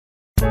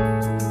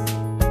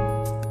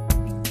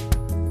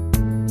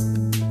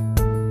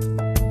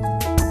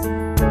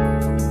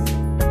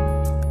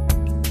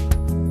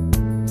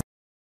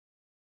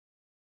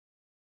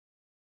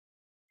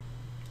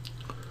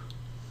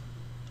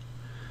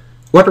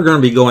what we're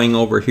going to be going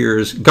over here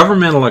is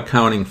governmental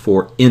accounting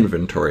for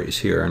inventories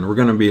here, and we're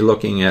going to be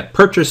looking at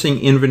purchasing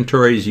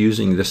inventories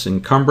using this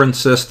encumbrance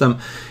system,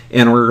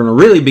 and we're going to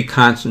really be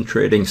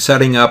concentrating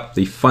setting up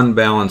the fund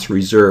balance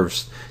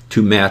reserves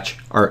to match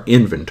our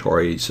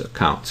inventories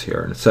accounts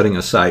here, and setting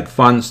aside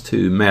funds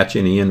to match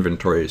any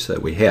inventories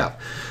that we have.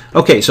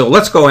 Okay, so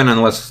let's go in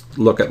and let's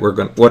look at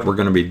what we're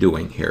going to be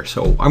doing here.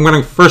 So I'm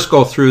going to first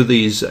go through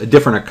these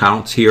different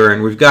accounts here,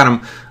 and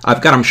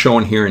I've got them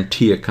shown here in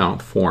T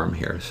account form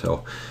here.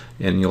 So,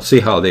 and you'll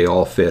see how they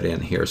all fit in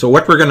here. So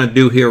what we're going to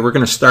do here, we're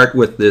going to start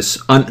with this,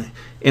 and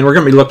we're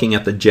going to be looking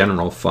at the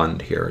general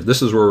fund here.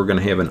 This is where we're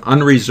going to have an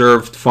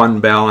unreserved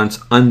fund balance,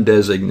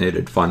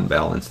 undesignated fund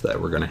balance that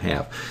we're going to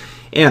have.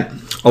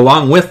 And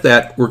along with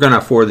that, we're going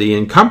to, for the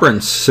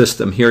encumbrance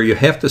system here, you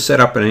have to set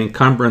up an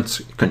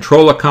encumbrance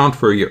control account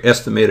for your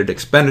estimated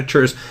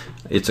expenditures.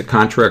 It's a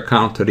contra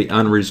account to the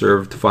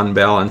unreserved fund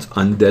balance,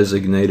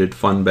 undesignated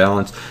fund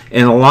balance.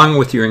 And along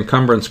with your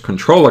encumbrance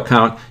control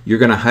account, you're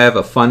going to have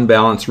a fund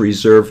balance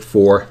reserved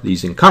for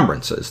these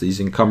encumbrances. These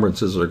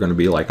encumbrances are going to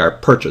be like our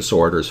purchase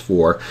orders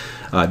for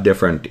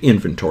different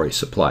inventory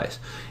supplies.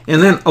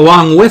 And then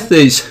along with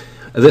this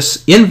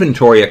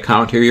inventory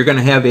account here, you're going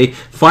to have a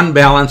fund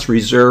balance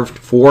reserved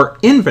for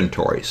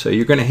inventory. So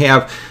you're going to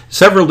have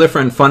several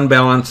different fund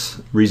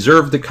balance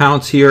reserved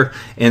accounts here,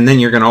 and then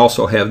you're going to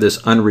also have this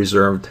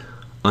unreserved,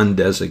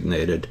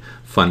 undesignated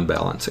fund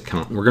balance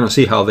account. We're going to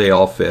see how they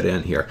all fit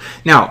in here.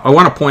 Now, I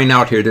want to point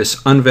out here this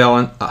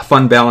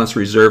fund balance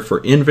reserved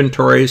for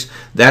inventories.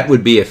 That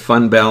would be a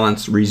fund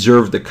balance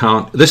reserved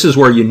account. This is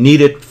where you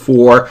need it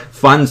for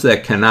funds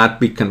that cannot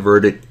be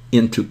converted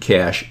into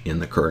cash in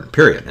the current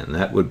period, and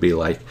that would be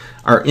like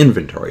our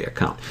inventory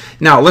account.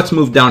 Now let's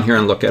move down here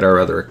and look at our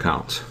other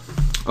accounts.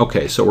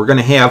 Okay, so we're going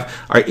to have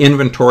our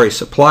inventory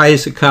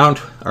supplies account,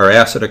 our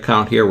asset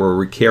account here where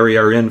we carry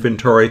our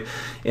inventory,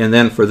 and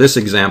then for this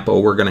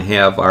example we're going to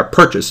have our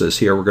purchases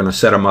here. We're going to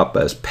set them up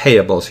as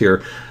payables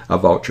here,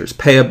 vouchers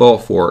payable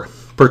for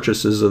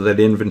purchases of that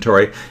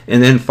inventory,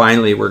 and then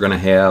finally we're going to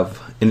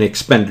have an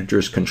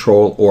expenditures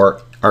control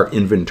or our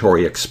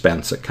inventory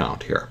expense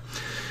account here.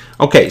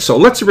 Okay, so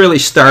let's really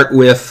start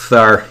with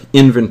our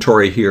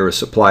inventory here of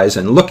supplies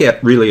and look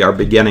at really our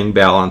beginning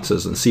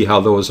balances and see how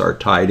those are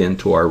tied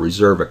into our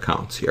reserve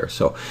accounts here.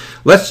 So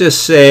let's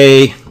just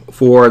say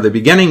for the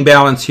beginning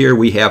balance here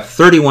we have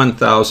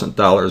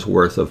 $31,000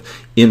 worth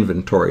of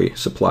inventory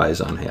supplies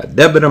on hand.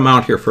 Debit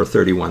amount here for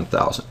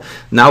 $31,000.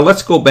 Now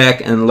let's go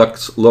back and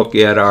let's look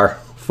at our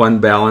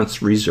fund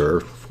balance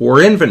reserve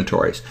for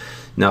inventories.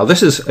 Now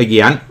this is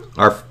again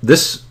a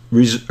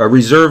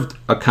reserved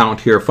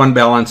account here, fund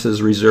balance is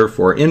reserved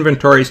for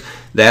inventories.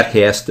 That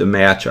has to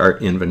match our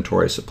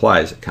inventory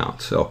supplies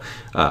account. So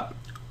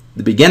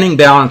the beginning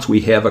balance,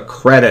 we have a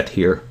credit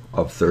here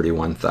of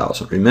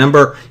 $31,000.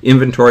 Remember,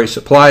 inventory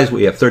supplies,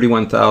 we have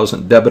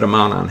 $31,000 debit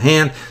amount on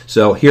hand.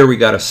 So here we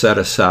got to set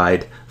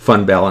aside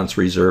fund balance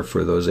reserve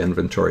for those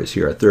inventories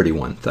here at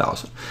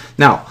 $31,000.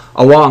 Now,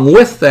 along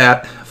with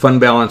that fund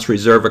balance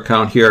reserve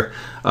account here,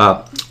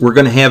 we're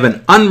going to have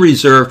an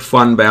unreserved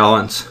fund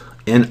balance,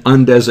 an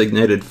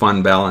undesignated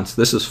fund balance.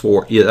 This is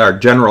for our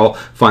general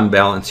fund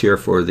balance here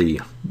for the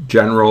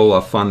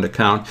general fund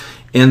account.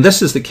 And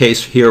this is the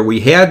case here. We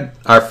had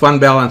our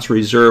fund balance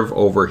reserve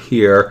over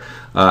here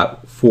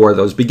for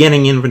those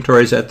beginning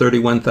inventories at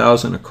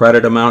 $31,000, a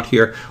credit amount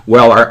here.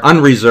 Well, our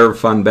unreserved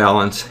fund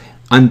balance,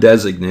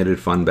 undesignated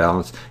fund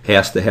balance,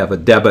 has to have a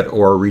debit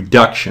or a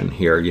reduction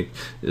here.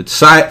 It's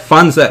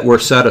funds that were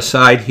set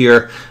aside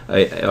here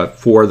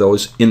for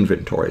those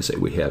inventories that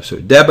we have.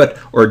 So debit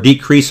or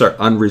decrease our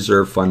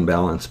unreserved fund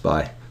balance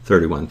by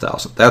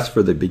 $31,000. That's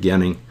for the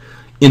beginning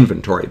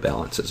inventory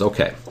balances.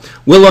 Okay,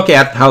 we'll look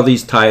at how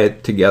these tie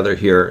together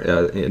here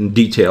in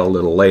detail a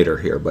little later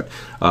here, but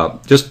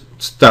just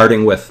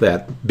starting with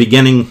that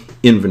beginning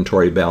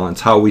inventory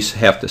balance, how we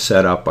have to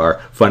set up our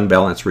fund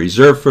balance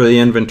reserve for the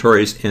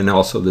inventories and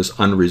also this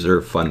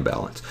unreserved fund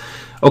balance.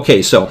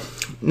 Okay, so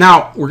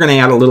now we're going to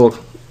add a little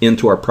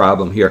into our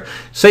problem here.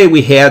 Say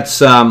we had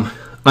some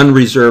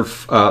unreserved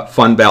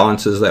fund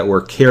balances that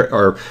were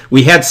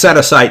we had set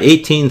aside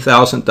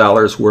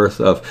 $18,000 worth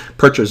of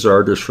purchase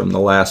orders from the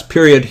last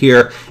period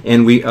here,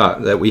 and we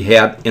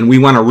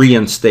want to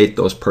reinstate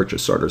those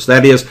purchase orders.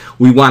 That is,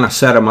 we want to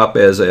set them up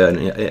as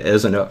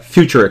a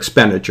future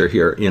expenditure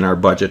here in our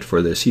budget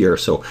for this year.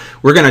 So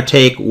we're going to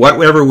take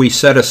whatever we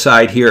set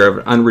aside here of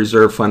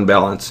unreserved fund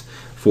balance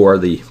for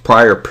the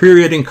prior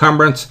period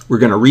encumbrance, we're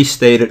going to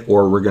restate it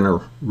or we're going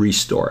to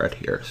restore it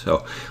here.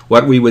 So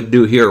what we would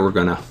do here, we're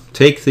going to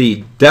take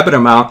the debit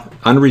amount,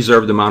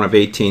 unreserved amount of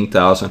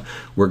 $18,000,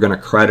 we're going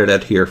to credit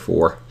it here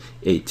for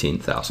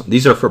 $18,000.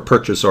 These are for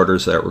purchase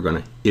orders that we're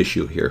going to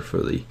issue here for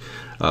the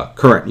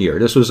current year.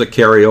 This was a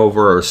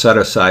carryover or set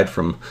aside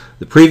from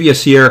the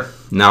previous year.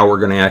 Now we're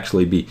going to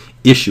actually be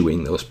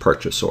issuing those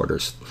purchase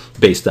orders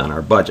based on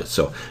our budget.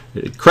 So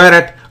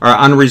credit our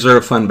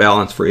unreserved fund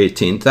balance for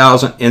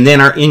 $18,000, and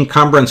then our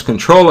encumbrance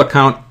control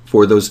account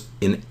for those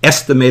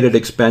estimated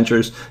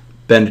expenditures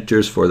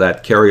for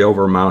that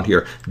carryover amount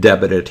here,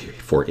 debited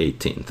for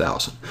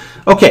 $18,000.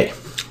 Okay,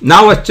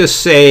 now let's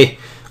just say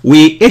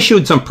we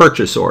issued some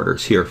purchase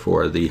orders here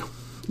for the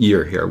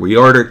year here. We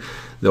ordered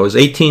those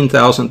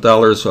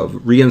 $18,000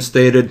 of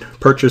reinstated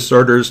purchase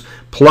orders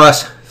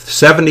plus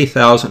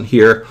 $70,000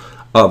 here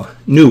of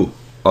new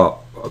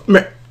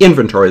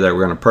inventory that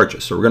we're going to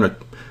purchase. So we're going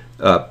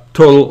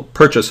to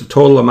purchase a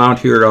total amount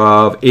here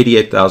of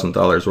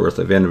 $88,000 worth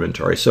of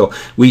inventory. So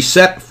we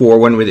set for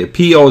when the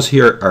POs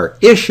here are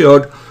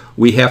issued,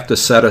 we have to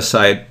set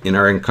aside in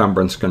our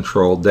encumbrance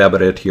control,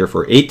 debit it here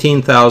for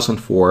 $18,000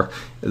 for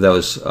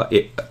those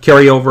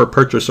carryover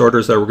purchase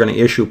orders that we're going to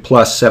issue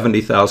plus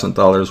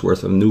 $70,000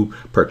 worth of new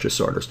purchase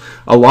orders.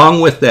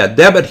 Along with that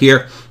debit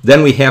here,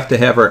 then we have to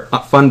have our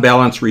fund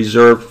balance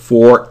reserved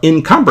for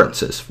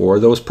encumbrances for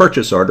those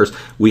purchase orders.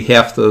 We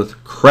have to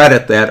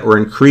credit that or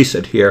increase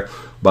it here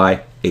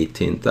by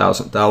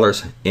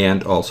 $18,000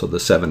 and also the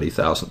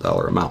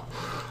 $70,000 amount.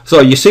 So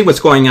you see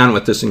what's going on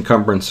with this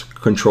encumbrance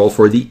control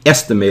for the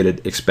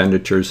estimated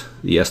expenditures,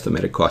 the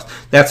estimated cost.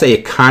 That's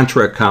a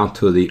contra account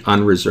to the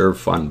unreserved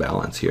fund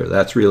balance here.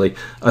 That's really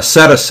a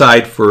set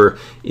aside for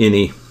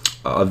any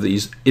of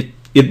these. It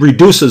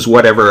reduces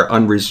whatever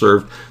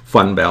unreserved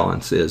fund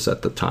balance is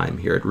at the time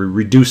here. It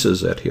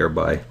reduces it here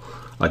by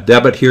a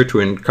debit here to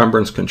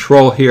encumbrance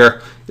control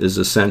here is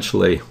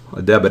essentially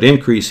a debit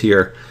increase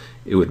here.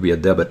 It would be a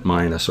debit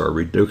minus or a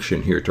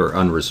reduction here to our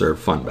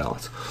unreserved fund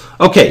balance.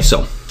 Okay,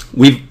 so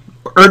we've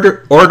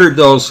ordered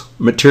those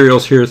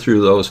materials here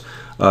through those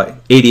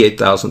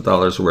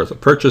 $88,000 worth of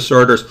purchase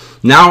orders.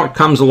 Now it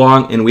comes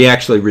along and we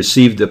actually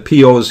received the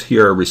POs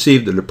here are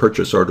received and the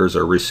purchase orders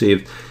are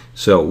received.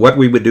 So what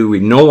we would do, we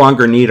no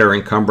longer need our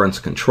encumbrance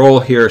control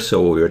here,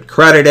 so we would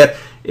credit it,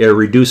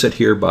 reduce it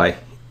here by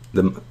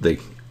the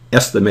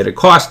estimated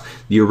cost,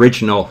 the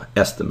original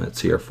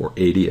estimates here for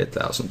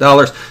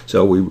 $88,000.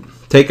 So we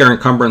take our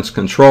encumbrance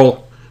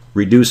control,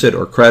 reduce it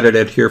or credit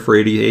it here for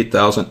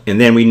 $88,000, and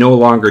then we no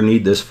longer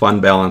need this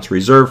fund balance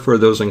reserve for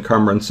those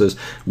encumbrances.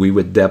 We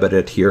would debit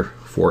it here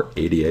for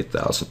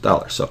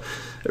 $88,000. So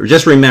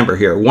just remember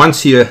here,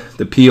 once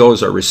the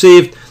POs are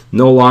received,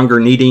 no longer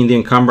needing the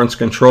encumbrance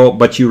control,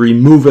 but you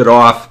remove it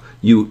off,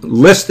 you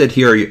list it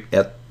here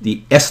at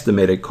the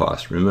estimated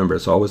cost. Remember,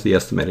 it's always the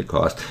estimated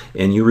cost,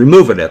 and you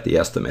remove it at the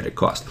estimated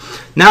cost.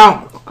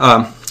 Now,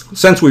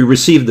 since we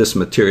received this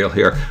material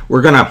here,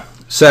 we're going to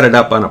set it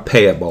up on a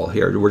payable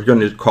here. We're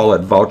going to call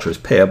it Vouchers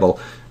Payable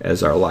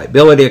as our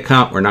liability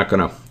account. We're not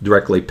going to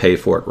directly pay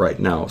for it right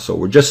now. So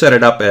we'll just set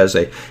it up as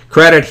a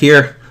credit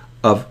here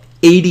of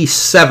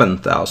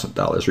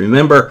 $87,000.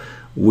 Remember,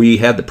 we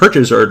had the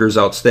purchase orders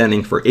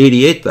outstanding for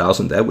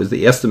 $88,000. That was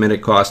the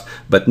estimated cost.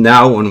 But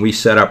now when we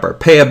set up our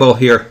payable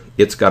here,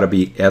 it's got to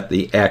be at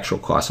the actual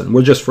cost. And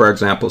we'll just, for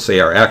example, say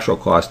our actual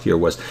cost here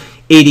was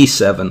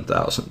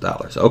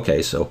 $87,000.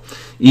 Okay, so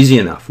easy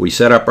enough. We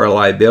set up our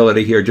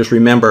liability here. Just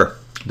remember,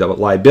 the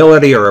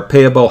liability or a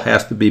payable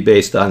has to be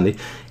based on the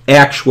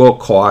actual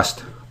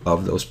cost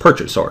of those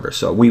purchase orders.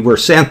 So we were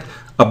sent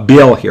a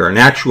bill here, an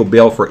actual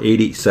bill for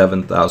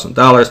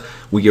 $87,000.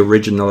 We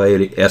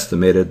originally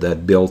estimated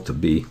that bill to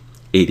be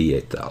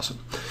 $88,000.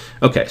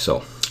 Okay,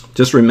 so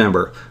just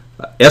remember,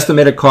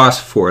 estimated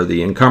cost for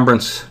the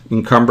encumbrance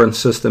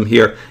system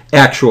here,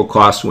 actual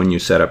cost when you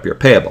set up your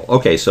payable.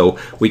 Okay, so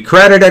we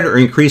credited or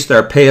increased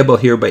our payable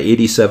here by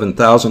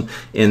 $87,000,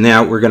 and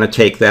now we're going to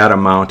take that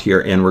amount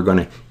here and we're going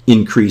to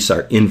increase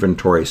our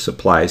inventory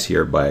supplies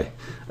here by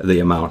the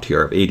amount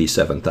here of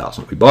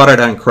 $87,000. We bought it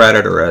on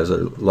credit or as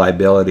a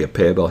liability, a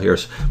payable here,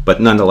 but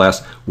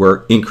nonetheless,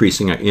 we're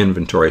increasing our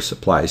inventory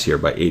supplies here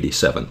by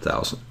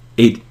 $87,000.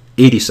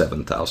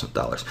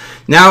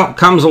 Now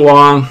comes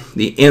along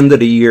the end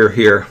of the year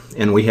here,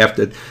 and we have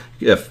to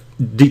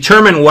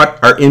determine what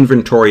our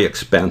inventory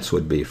expense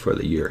would be for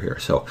the year here.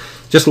 So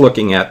just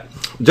looking at,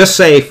 just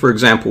say, for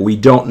example, we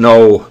don't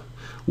know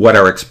what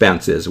our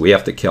expense is. We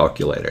have to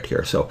calculate it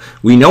here. So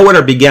we know what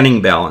our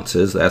beginning balance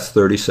is. That's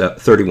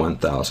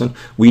 $31,000.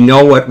 We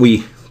know what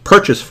we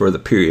purchased for the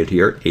period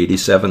here,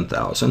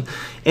 $87,000.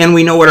 And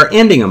we know what our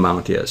ending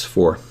amount is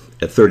for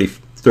at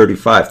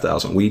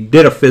 $35,000. We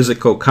did a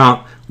physical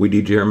count. We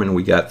determined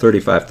we got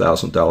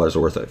 $35,000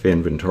 worth of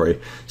inventory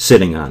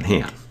sitting on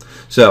hand.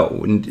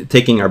 So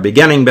taking our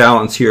beginning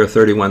balance here,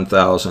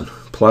 $31,000,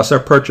 plus our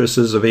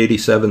purchases of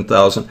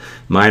 $87,000,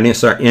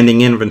 minus our ending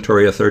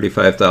inventory of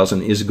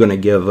 $35,000 is going to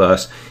give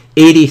us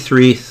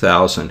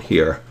 $83,000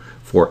 here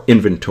for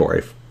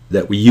inventory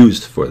that we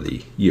used for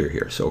the year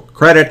here. So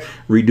credit,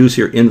 reduce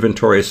your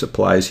inventory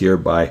supplies here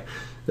by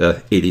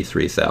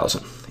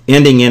 $83,000.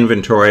 Ending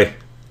inventory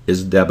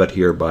is debit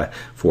here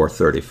for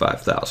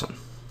 $35,000.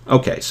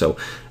 Okay, so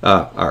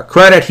our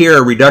credit here,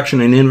 a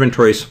reduction in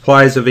inventory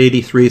supplies of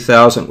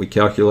 $83,000. We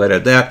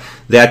calculated that.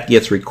 That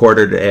gets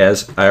recorded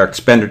as our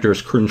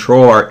expenditures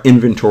control, our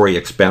inventory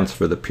expense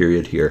for the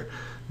period here.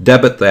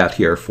 Debit that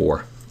here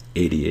for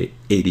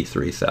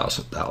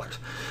 $83,000.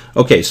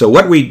 Okay, so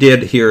what we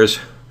did here is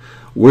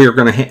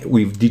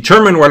we've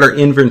determined what our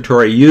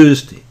inventory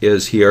used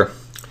is here.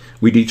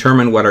 We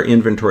determined what our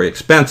inventory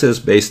expense is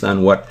based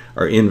on what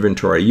our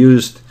inventory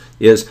used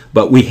is,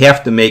 but we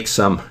have to make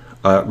some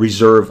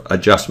reserve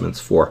adjustments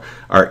for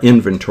our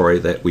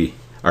inventory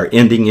our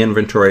ending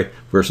inventory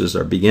versus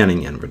our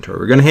beginning inventory.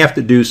 We're going to have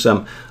to do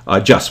some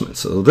adjustments.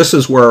 So this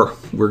is where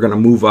we're going to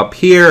move up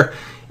here,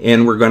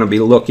 and we're going to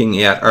be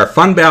looking at our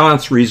fund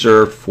balance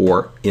reserve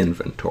for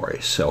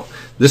inventory. So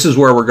this is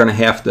where we're going to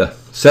have to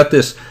set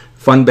this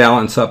fund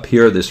balance up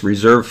here, this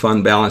reserve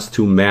fund balance,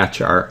 to match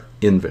our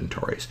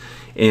inventories.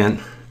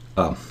 And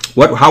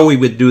how we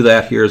would do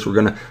that here is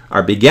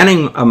our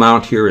beginning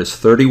amount here is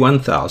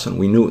 $31,000.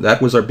 We knew that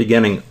was our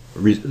beginning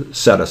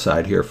set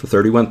aside here for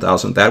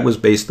 $31,000. That was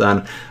based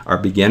on our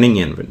beginning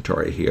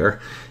inventory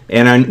here.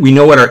 And we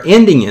know what our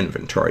ending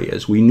inventory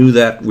is. We knew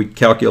that, we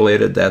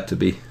calculated that to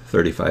be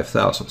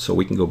 $35,000. So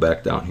we can go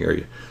back down here,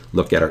 you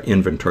look at our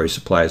inventory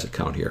supplies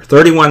account here.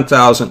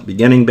 $31,000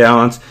 beginning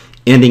balance,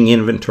 ending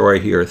inventory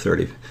here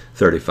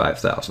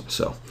 $35,000.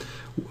 So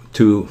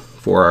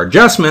for our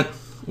adjustment,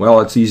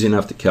 well, it's easy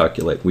enough to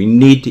calculate. We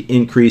need to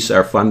increase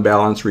our fund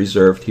balance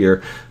reserved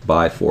here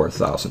by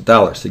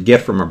 $4,000 to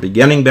get from our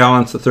beginning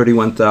balance of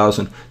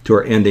 $31,000 to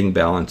our ending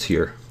balance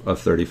here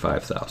of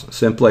 $35,000.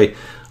 Simply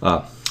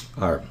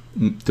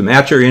to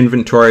match our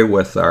inventory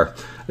with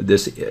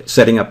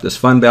setting up this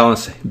fund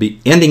balance.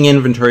 Ending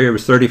inventory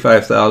was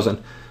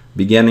 $35,000,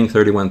 beginning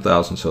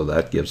 $31,000, so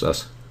that gives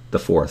us the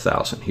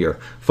 $4,000 here.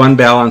 Fund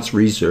balance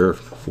reserve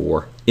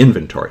for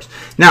inventories.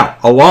 Now,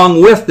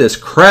 along with this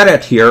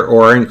credit here,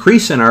 or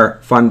increase in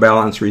our fund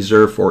balance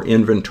reserve for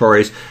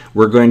inventories,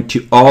 we're going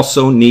to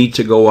also need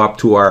to go up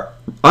to our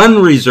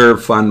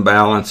unreserved fund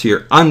balance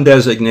here,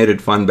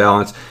 undesignated fund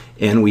balance,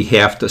 and we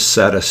have to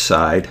set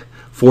aside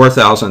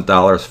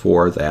 $4,000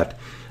 for that,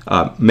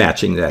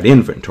 matching that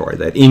inventory,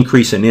 that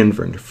increase in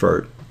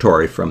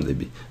inventory from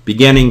the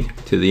beginning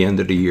to the end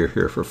of the year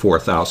here for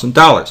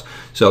 $4,000.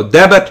 So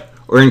debit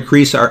or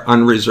increase our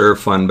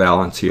unreserved fund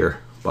balance here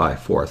by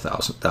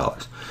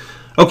 $4,000.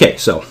 Okay,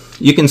 so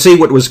you can see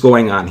what was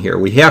going on here.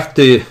 We have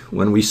to,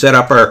 when we set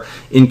up our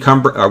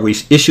we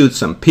issued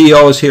some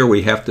POs here,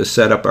 we have to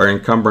set up our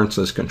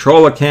encumbrances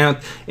control account,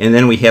 and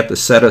then we have to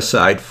set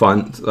aside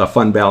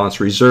fund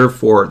balance reserve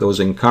for those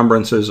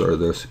encumbrances or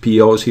those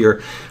POs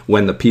here.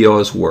 When the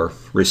POs were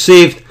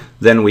received,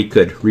 then we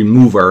could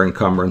remove our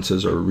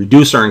encumbrances or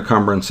reduce our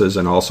encumbrances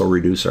and also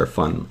reduce our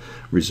fund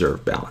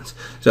reserve balance.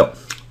 So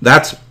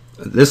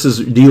this is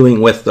dealing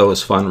with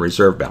those fund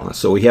reserve balance.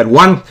 So we had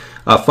one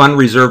fund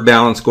reserve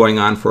balance going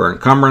on for our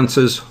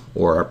encumbrances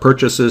or our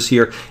purchases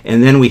here,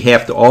 and then we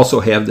have to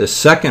also have this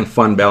second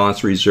fund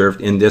balance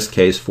reserved, in this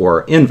case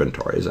for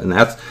inventories, and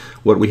that's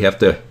what we have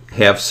to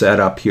have set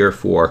up here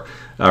for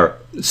our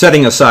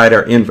setting aside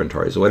our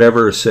inventories,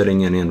 whatever is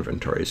sitting in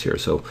inventories here.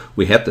 So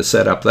we have to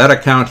set up that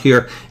account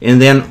here,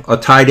 and then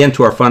tied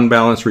into our fund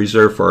balance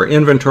reserve for our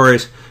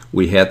inventories,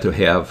 we had to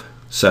have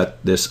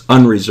set this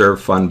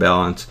unreserved fund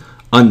balance,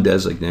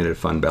 undesignated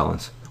fund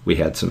balance. We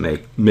had to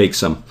make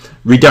some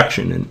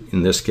reduction.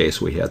 In this case,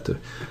 we had to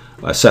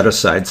set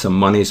aside some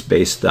monies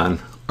based on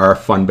our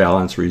fund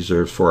balance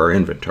reserves for our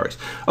inventories.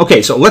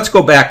 Okay, so let's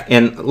go back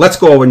and let's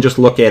go over and just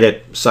look at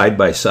it side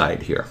by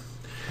side here.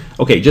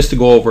 Okay, just to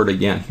go over it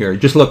again here,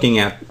 just looking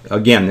at,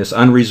 again, this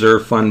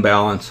unreserved fund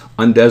balance,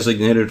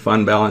 undesignated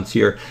fund balance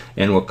here,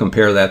 and we'll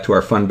compare that to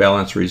our fund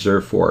balance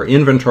reserve for our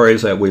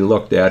inventories that we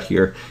looked at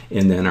here,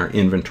 and then our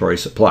inventory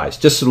supplies.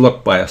 Just to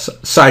look by a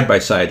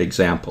side-by-side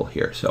example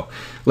here. So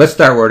let's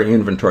start with our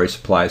inventory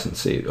supplies and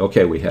see,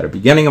 okay, we had a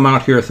beginning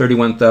amount here of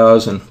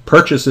 $31,000,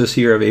 purchases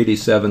here of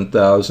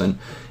 $87,000,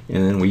 and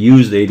then we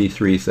used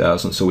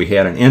 $83,000, so we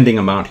had an ending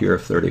amount here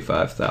of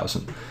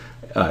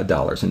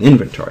 $35,000 in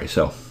inventory.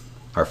 So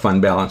our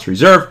fund balance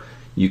reserve,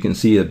 you can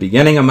see the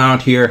beginning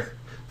amount here,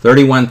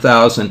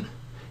 $31,000,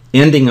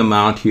 ending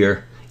amount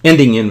here,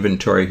 ending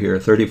inventory here,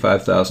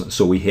 $35,000.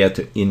 So we had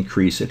to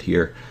increase it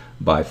here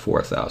by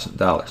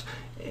 $4,000.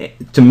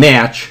 To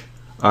match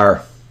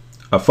our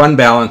fund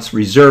balance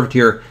reserved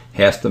here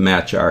has to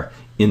match our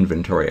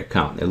inventory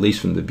account, at least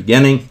from the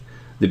beginning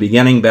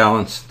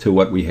balance to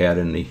what we had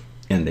in the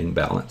ending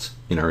balance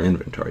in our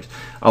inventories.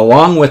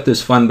 Along with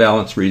this fund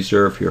balance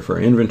reserve here for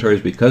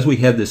inventories, because we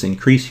had this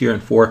increase here in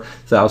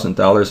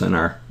 $4,000 in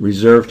our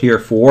reserved here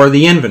for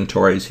the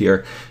inventories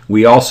here,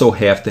 we also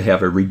have to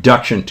have a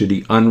reduction to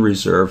the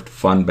unreserved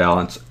fund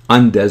balance,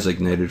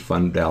 undesignated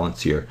fund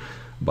balance here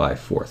by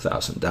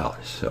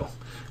 $4,000. So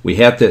we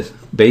have to,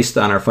 based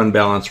on our fund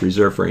balance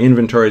reserve for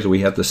inventories,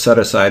 we have to set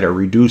aside or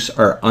reduce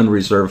our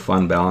unreserved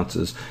fund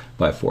balances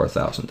by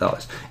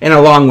 $4,000. And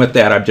along with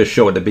that, I've just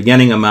showed the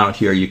beginning amount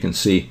here. You can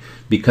see,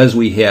 because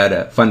we had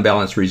a fund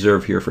balance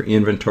reserve here for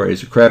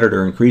inventories, a credit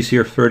or increase here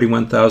of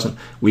 $31,000,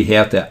 we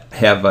have to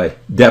have a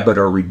debit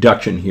or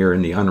reduction here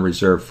in the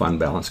unreserved fund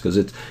balance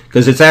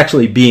because it's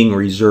actually being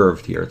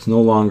reserved here. It's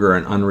no longer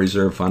an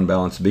unreserved fund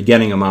balance. The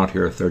beginning amount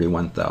here of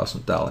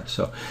 $31,000.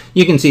 So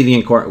you can see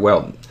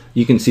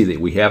you can see that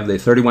we have the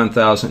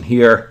 $31,000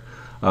 here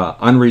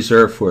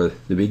unreserved for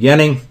the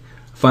beginning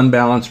fund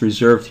balance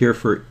reserved here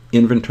for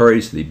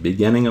inventories, the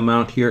beginning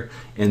amount here,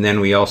 and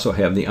then we also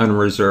have the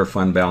unreserved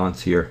fund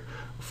balance here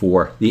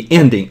for the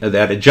ending,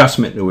 that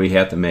adjustment that we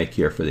had to make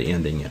here for the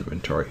ending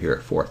inventory here at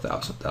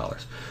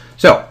 $4,000.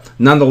 So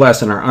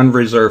nonetheless, in our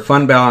unreserved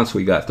fund balance,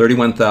 we got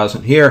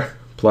 31,000 here,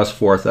 plus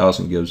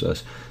 4,000 gives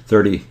us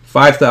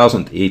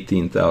 35,000,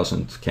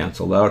 18,000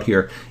 canceled out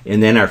here.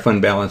 And then our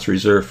fund balance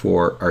reserve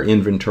for our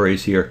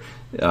inventories here,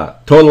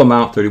 total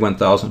amount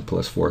 31,000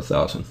 plus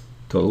 4,000,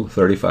 total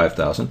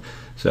 35,000.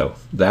 So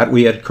that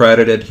we had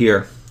credited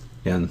here,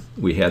 and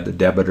we had the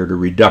debit or the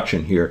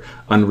reduction here,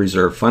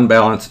 unreserved fund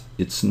balance.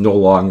 It's no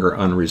longer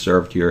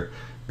unreserved here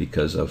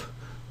because of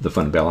the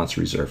fund balance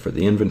reserve for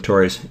the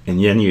inventories.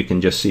 And then you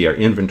can just see our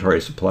inventory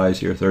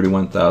supplies here,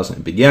 31,000 at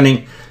the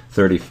beginning,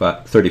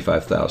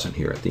 35,000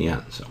 here at the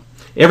end. So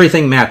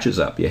everything matches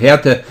up. You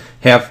had to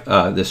have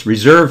this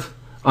reserve,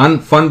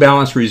 fund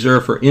balance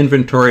reserve for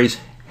inventories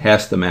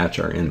has to match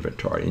our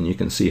inventory, and you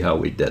can see how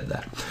we did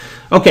that.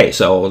 Okay,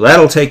 so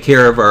that'll take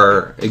care of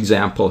our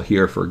example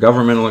here for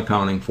governmental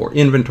accounting for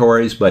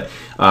inventories, but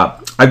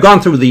I've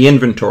gone through the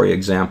inventory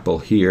example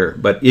here,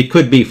 but it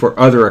could be for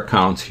other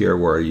accounts here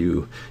where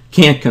you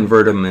can't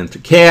convert them into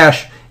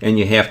cash and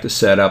you have to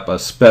set up a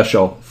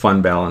special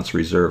fund balance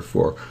reserve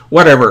for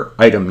whatever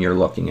item you're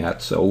looking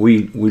at. So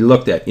we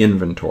looked at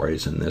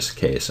inventories in this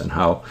case and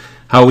how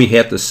we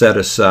had to set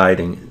aside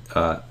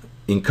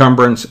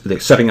encumbrance,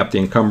 setting up the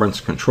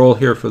encumbrance control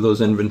here for those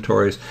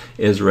inventories,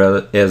 as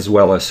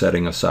well as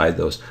setting aside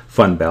those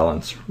fund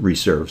balance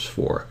reserves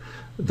for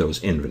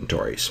those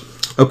inventories.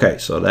 Okay,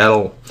 so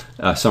that'll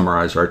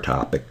summarize our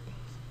topic.